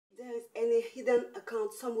a hidden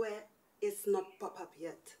account somewhere is not pop up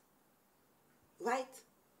yet. Right?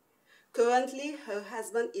 Currently, her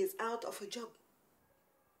husband is out of a job.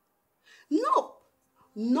 No,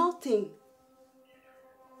 nothing.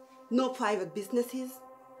 No private businesses,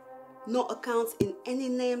 no accounts in any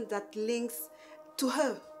name that links to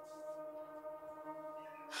her.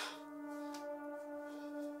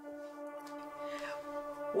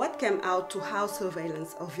 What came out to house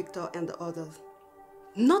surveillance of Victor and the others?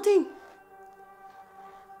 Nothing.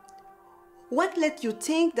 What led you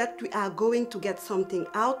think that we are going to get something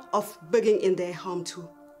out of bugging in their home too?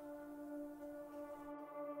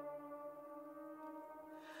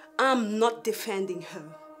 I'm not defending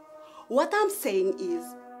her. What I'm saying is,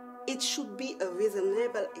 it should be a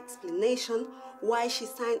reasonable explanation why she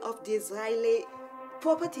signed off these Riley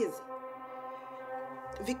properties.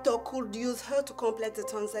 Victor could use her to complete the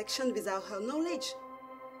transaction without her knowledge.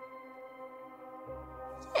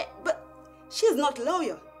 Yeah, but she's not a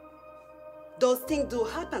lawyer. Those things do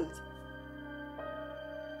happen.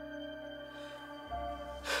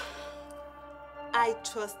 I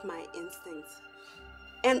trust my instincts.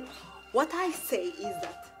 And what I say is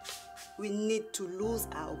that we need to lose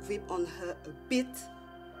our grip on her a bit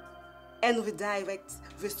and redirect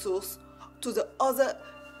resources to the other.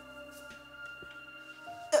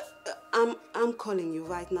 I'm calling you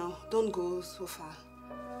right now. Don't go so far.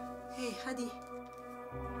 Hey, Hadi.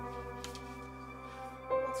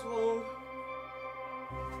 What's wrong?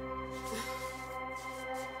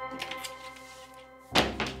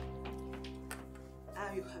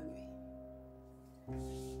 Are you hungry?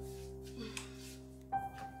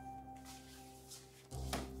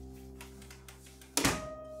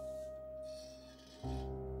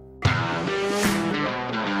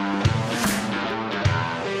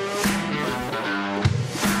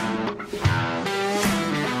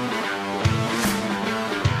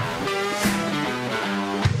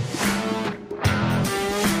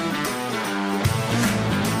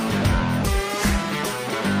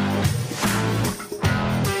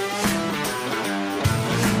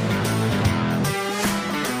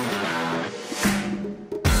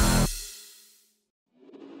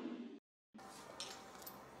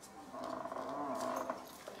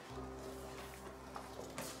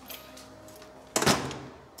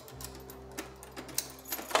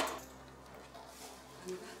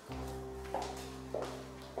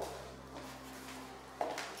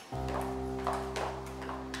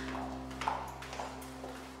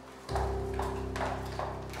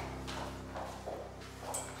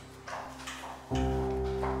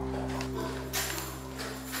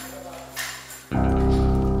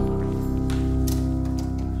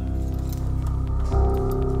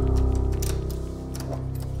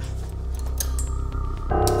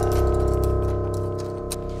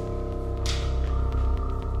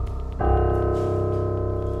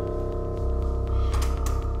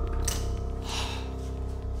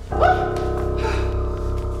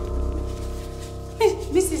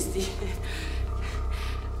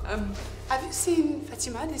 Have you seen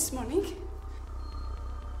Fatima this morning?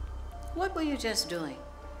 What were you just doing?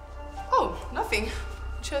 Oh, nothing.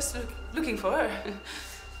 Just looking for her.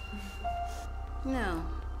 No,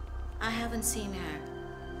 I haven't seen her.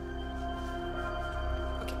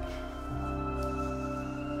 Okay.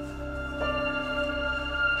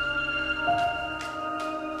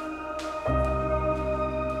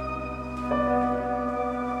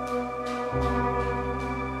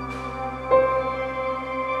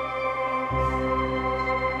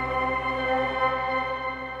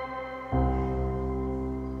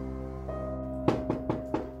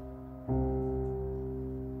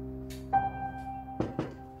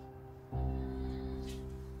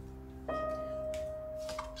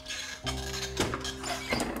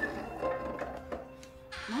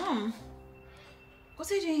 Mom, what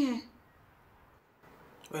are you doing here?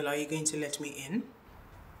 Well, are you going to let me in?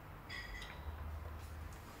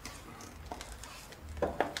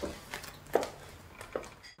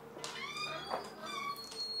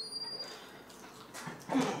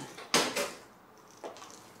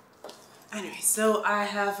 Anyway, so I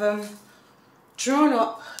have drawn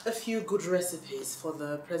up a few good recipes for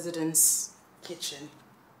the president's kitchen.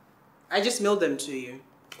 I just mailed them to you.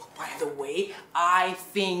 Oh, by the way, I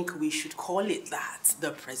think we should call it that,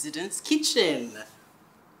 the president's kitchen.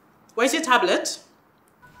 Where's your tablet?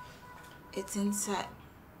 It's inside.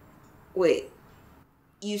 Wait,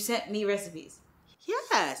 you sent me recipes?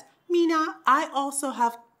 Yes, Mina, I also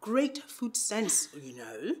have great food sense, you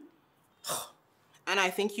know. And I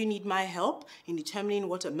think you need my help in determining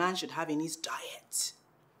what a man should have in his diet.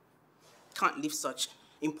 Can't leave such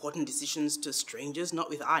important decisions to strangers, not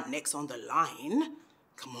with our necks on the line.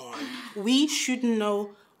 Come on. We should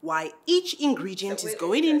know why each ingredient is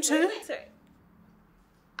going into... Sorry.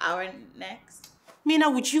 Our next. Mina,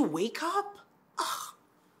 would you wake up? Ugh.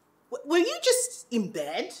 Were you just in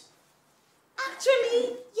bed?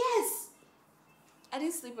 Actually, yes. I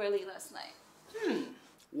didn't sleep early last night.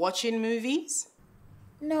 Watching movies?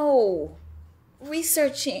 No.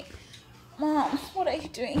 Researching. Mom, what are you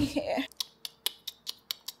doing here?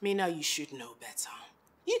 Mina, you should know better.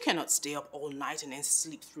 You cannot stay up all night and then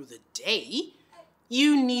sleep through the day.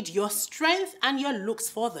 You need your strength and your looks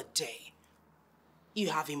for the day.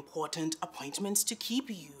 You have important appointments to keep.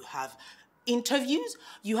 You have interviews.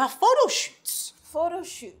 You have photo shoots. Photo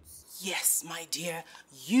shoots? Yes, my dear.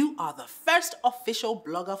 You are the first official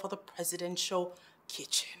blogger for the presidential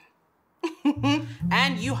kitchen.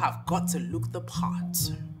 And you have got to look the part.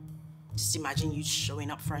 Just imagine you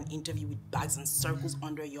showing up for an interview with bags and circles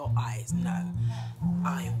under your eyes. No,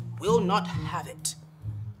 I will not have it.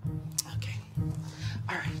 Okay.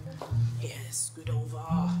 All right. Yes, scoot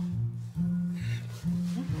over.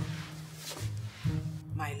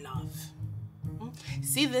 My love.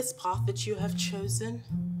 See this path that you have chosen?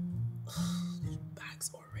 Ugh,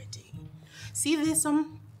 bags already. See this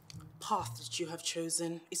path that you have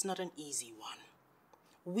chosen? It's not an easy one.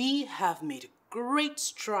 We have made great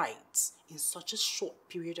strides in such a short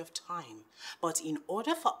period of time. But in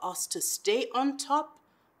order for us to stay on top,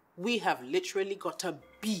 we have literally got to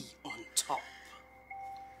be on top.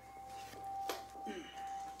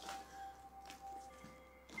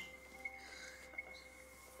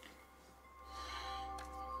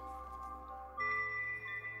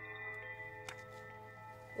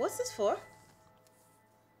 What's this for?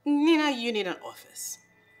 Nina, you need an office.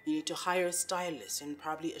 You need to hire a stylist and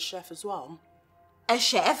probably a chef as well. A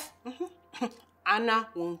chef? Anna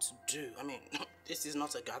won't do. I mean, this is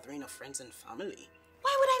not a gathering of friends and family.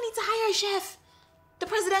 Why would I need to hire a chef? The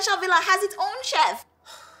presidential villa has its own chef.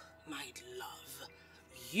 My love,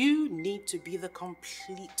 you need to be the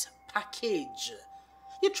complete package.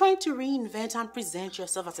 You're trying to reinvent and present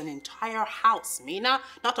yourself as an entire house, Mina,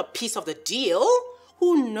 not a piece of the deal.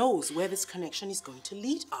 Who knows where this connection is going to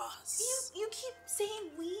lead us? You keep saying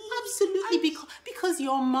we. Absolutely, because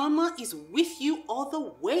your mama is with you all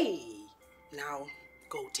the way. Now,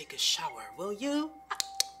 go take a shower, will you?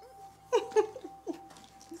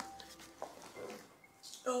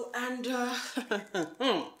 Oh, and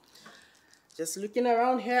just looking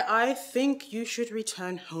around here, I think you should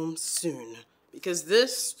return home soon. Because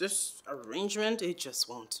this arrangement, it just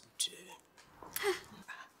won't do.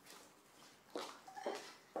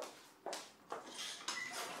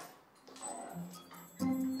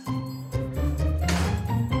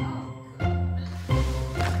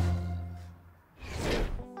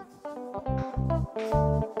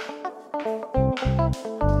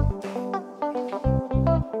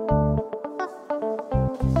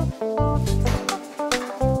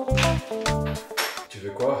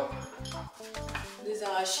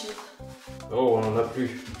 Oh, on n'en a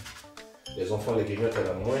plus. Les enfants les grignotent à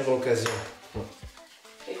la moindre occasion.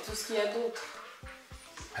 Et tout ce qu'il y a d'autre.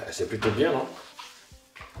 C'est plutôt bien, non?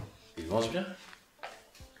 Ils mangent bien.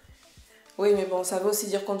 Oui, mais bon, ça veut aussi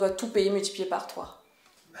dire qu'on doit tout payer multiplié par 3.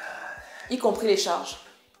 Y compris les charges.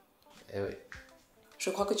 Eh oui. Je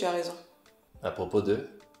crois que tu as raison. À propos d'eux?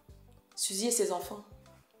 Suzy et ses enfants.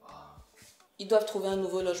 Ils doivent trouver un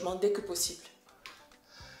nouveau logement dès que possible.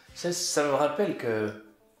 Ça me rappelle que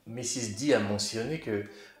Mrs. D a mentionné que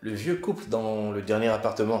le vieux couple dans le dernier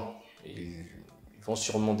appartement, ils vont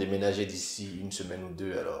sûrement déménager d'ici une semaine ou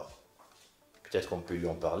deux, alors peut-être qu'on peut lui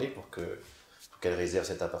en parler pour qu'elle réserve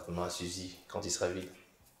cet appartement à Suzy quand il sera vide.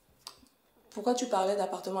 Pourquoi tu parlais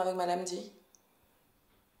d'appartement avec Madame D?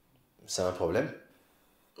 C'est un problème?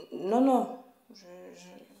 Non, non.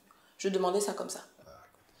 Je demandais ça comme ça.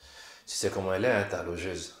 Tu sais comment elle est, hein, ta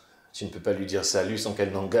logeuse. Tu ne peux pas lui dire salut sans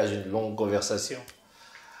qu'elle n'engage une longue conversation.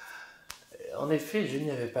 En effet, je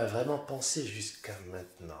n'y avais pas vraiment pensé jusqu'à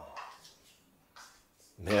maintenant.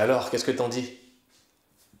 Mais alors, qu'est-ce que t'en dis?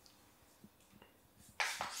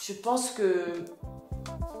 Je pense que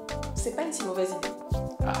c'est pas une si mauvaise idée.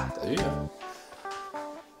 Ah, t'as vu, hein?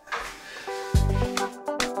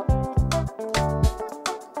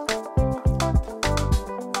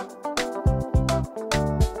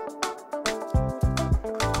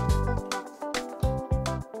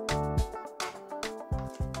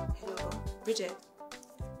 Bridget,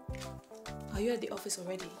 are you at the office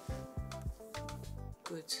already?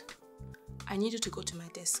 Good. I need you to go to my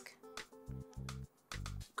desk.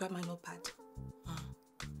 Grab my notepad.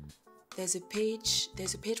 There's a page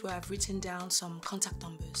where I've written down some contact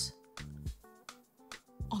numbers.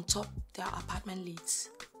 On top, there are apartment leads.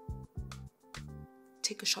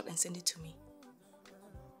 take a shot and send it to me.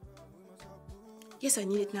 Yes, I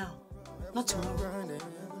need it now, not tomorrow.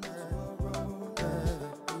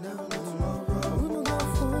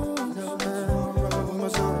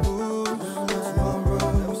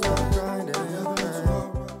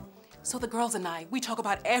 So the girls and I, we talk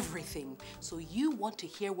about everything. So you want to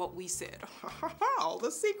hear what we said. All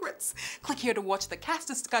the secrets. Click here to watch the cast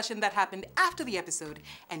discussion that happened after the episode.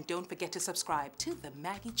 And don't forget to subscribe to the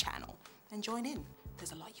Maggie channel. And join in.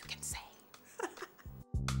 There's a lot you can say.